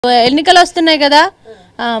ఎన్నికలు వస్తున్నాయి కదా,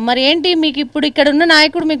 మరి ఏంటి మీకు ఇప్పుడు ఇక్కడ ఉన్న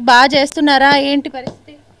నాయకుడు మీకు బాగా చేస్తున్నారా ఏంటి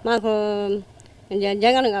పరిస్థితి? మాకు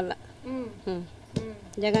జగన్ గల్ల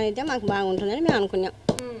జగన్ అయితే మాకు బాగుంటుందని మేము అనుకున్నాం.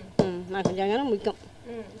 మాకు జగన్ ముఖ్యం.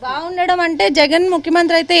 బాగుండడం అంటే జగన్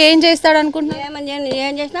ముఖ్యమంత్రి అయితే ఏం చేస్తాడు అనుకుంటున్నాం?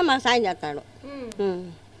 ఏం చేసినా మాకు సాయం చేస్తాడు.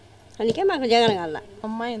 అందుకే మాకు జగన్ గల్ల.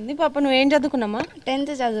 అమ్మాయి ఉంది పాప, నువ్వేం చదువుకున్నామా?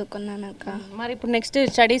 10th చదువుకున్నాను అక్క. మరి ఇప్పుడు నెక్స్ట్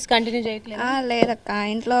స్టడీస్ కంటిన్యూ చేయట్లేదు? లేదక్క,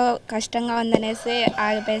 ఇంట్లో కష్టంగా ఉందనేసి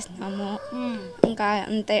ఆగిపేస్తున్నాము. ఇంకా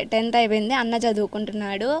అంతే, 10th అయిపోయింది. అన్న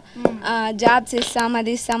చదువుకుంటున్నాడు, జాబ్స్ ఇస్తాం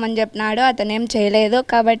అది ఇస్తామని చెప్పినాడు, అతను ఏం చేయలేదు.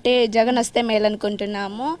 కాబట్టి జగన్ వస్తే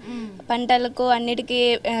మేలనుకుంటున్నాము. పంటలకు అన్నిటికీ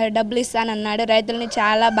డబ్బులు ఇస్తానన్నాడు, రైతుల్ని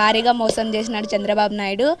చాలా భారీగా మోసం చేసినాడు చంద్రబాబు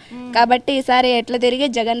నాయుడు. కాబట్టి ఈసారి ఎట్లా తిరిగి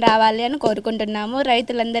జగన్ రావాలి అని కోరుకుంటున్నాము.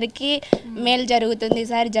 రైతులందరికీ మేలు జరుగుతుంది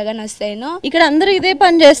ఈసారి జగన్ వస్తేను. ఇక్కడ అందరూ ఇదే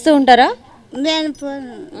పని చేస్తూ ఉంటారా? నేను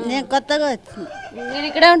కొత్తగా వచ్చింది. మీరు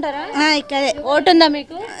ఇక్కడే ఉంటారా? ఇక్కడే. ఓటు ఉందా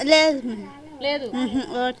మీకు? లేదు లేదు.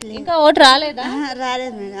 ఓటు ఇంకా ఓటు రాలేదా?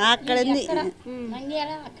 రాలేదు మేడం. అక్కడ ఉంది,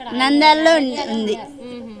 నంద్యాలలో ఉంది.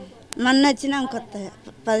 మొన్న వచ్చినాం కొత్త,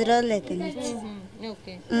 10 రోజులు అవుతుంది.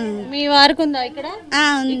 మీ వారికి ఉందా ఇక్కడ?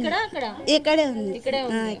 ఇక్కడే ఉంది.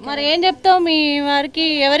 మరి ఏం చెప్తావు మీ వారికి?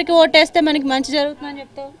 ఎవరికి ఓటేస్తే మనకి మంచి జరుగుతుందని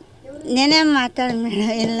చెప్తావు? నేనేం మాట్లాడు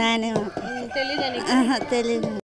మేడం, ఇలానే మాట్లాడు. తెలీదు. తెలీదు.